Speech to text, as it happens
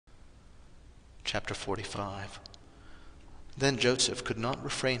Chapter 45. Then Joseph could not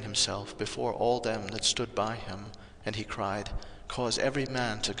refrain himself before all them that stood by him, and he cried, Cause every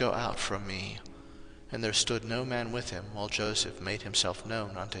man to go out from me. And there stood no man with him, while Joseph made himself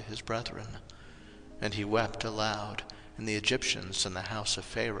known unto his brethren. And he wept aloud, and the Egyptians in the house of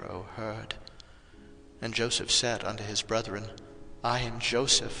Pharaoh heard. And Joseph said unto his brethren, I am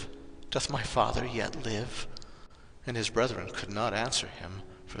Joseph. Doth my father yet live? And his brethren could not answer him,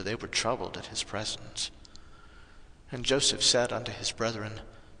 for they were troubled at his presence. And Joseph said unto his brethren,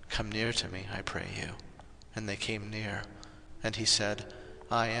 Come near to me, I pray you. And they came near. And he said,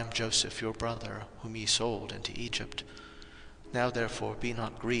 I am Joseph your brother, whom ye sold into Egypt. Now therefore be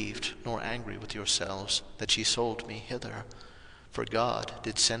not grieved, nor angry with yourselves, that ye sold me hither. For God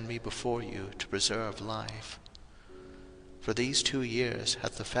did send me before you to preserve life. For these 2 years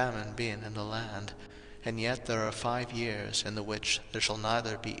hath the famine been in the land, and yet there are 5 years in the which there shall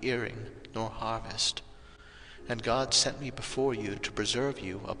neither be earing nor harvest. And God sent me before you to preserve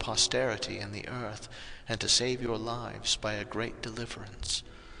you a posterity in the earth, and to save your lives by a great deliverance.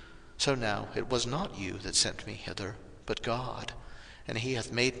 So now it was not you that sent me hither, but God. And he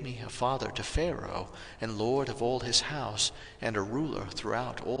hath made me a father to Pharaoh, and lord of all his house, and a ruler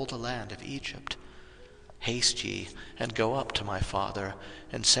throughout all the land of Egypt. Haste ye, and go up to my father,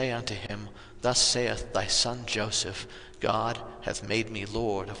 and say unto him, Thus saith thy son Joseph, God hath made me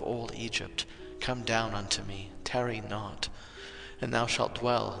lord of all Egypt. Come down unto me, tarry not. And thou shalt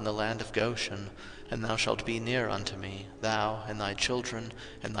dwell in the land of Goshen, and thou shalt be near unto me, thou and thy children,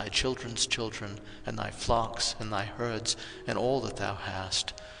 and thy children's children, and thy flocks, and thy herds, and all that thou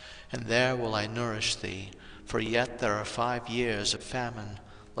hast. And there will I nourish thee, for yet there are 5 years of famine,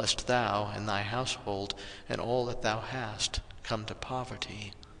 lest thou and thy household, and all that thou hast, come to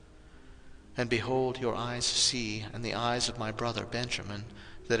poverty. And behold, your eyes see, and the eyes of my brother Benjamin,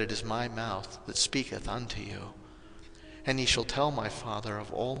 that it is my mouth that speaketh unto you. And ye shall tell my father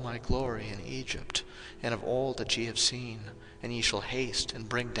of all my glory in Egypt, and of all that ye have seen, and ye shall haste and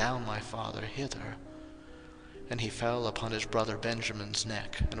bring down my father hither. And he fell upon his brother Benjamin's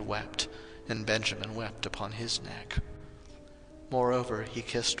neck, and wept, and Benjamin wept upon his neck. Moreover he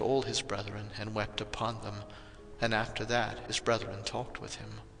kissed all his brethren, and wept upon them, and after that his brethren talked with him.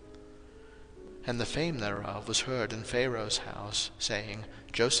 And the fame thereof was heard in Pharaoh's house, saying,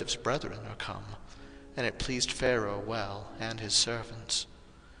 Joseph's brethren are come. And it pleased Pharaoh well, and his servants.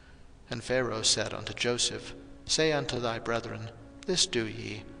 And Pharaoh said unto Joseph, Say unto thy brethren, This do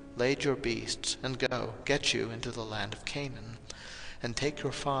ye, lade your beasts, and go, get you into the land of Canaan. And take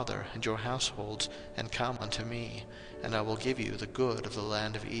your father and your households, and come unto me, and I will give you the good of the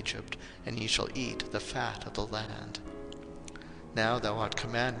land of Egypt, and ye shall eat the fat of the land. Now thou art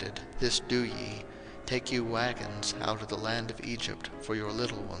commanded, this do ye, take you wagons out of the land of Egypt for your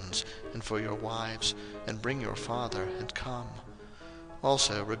little ones, and for your wives, and bring your father, and come.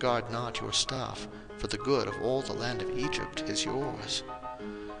 Also regard not your stuff, for the good of all the land of Egypt is yours.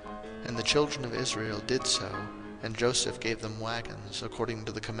 And the children of Israel did so, and Joseph gave them wagons, according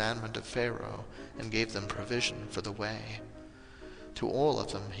to the commandment of Pharaoh, and gave them provision for the way. To all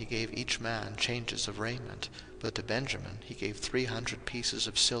of them he gave each man changes of raiment, but to Benjamin he gave 300 pieces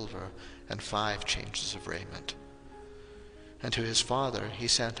of silver, and 5 changes of raiment. And to his father he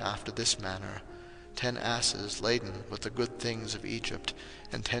sent after this manner, 10 asses laden with the good things of Egypt,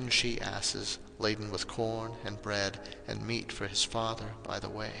 and 10 she-asses laden with corn, and bread, and meat for his father by the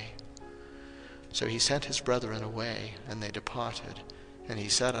way. So he sent his brethren away, and they departed. And he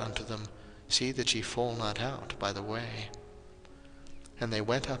said unto them, See that ye fall not out by the way. And they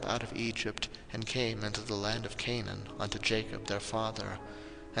went up out of Egypt, and came into the land of Canaan unto Jacob their father,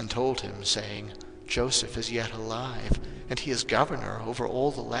 and told him, saying, Joseph is yet alive, and he is governor over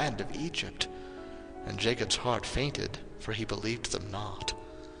all the land of Egypt. And Jacob's heart fainted, for he believed them not.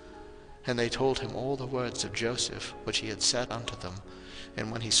 And they told him all the words of Joseph, which he had said unto them.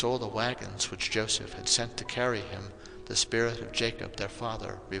 And when he saw the wagons which Joseph had sent to carry him, the spirit of Jacob their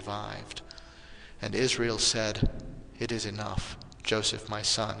father revived. And Israel said, It is enough. Joseph my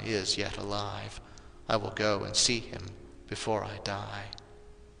son is yet alive. I will go and see him before I die.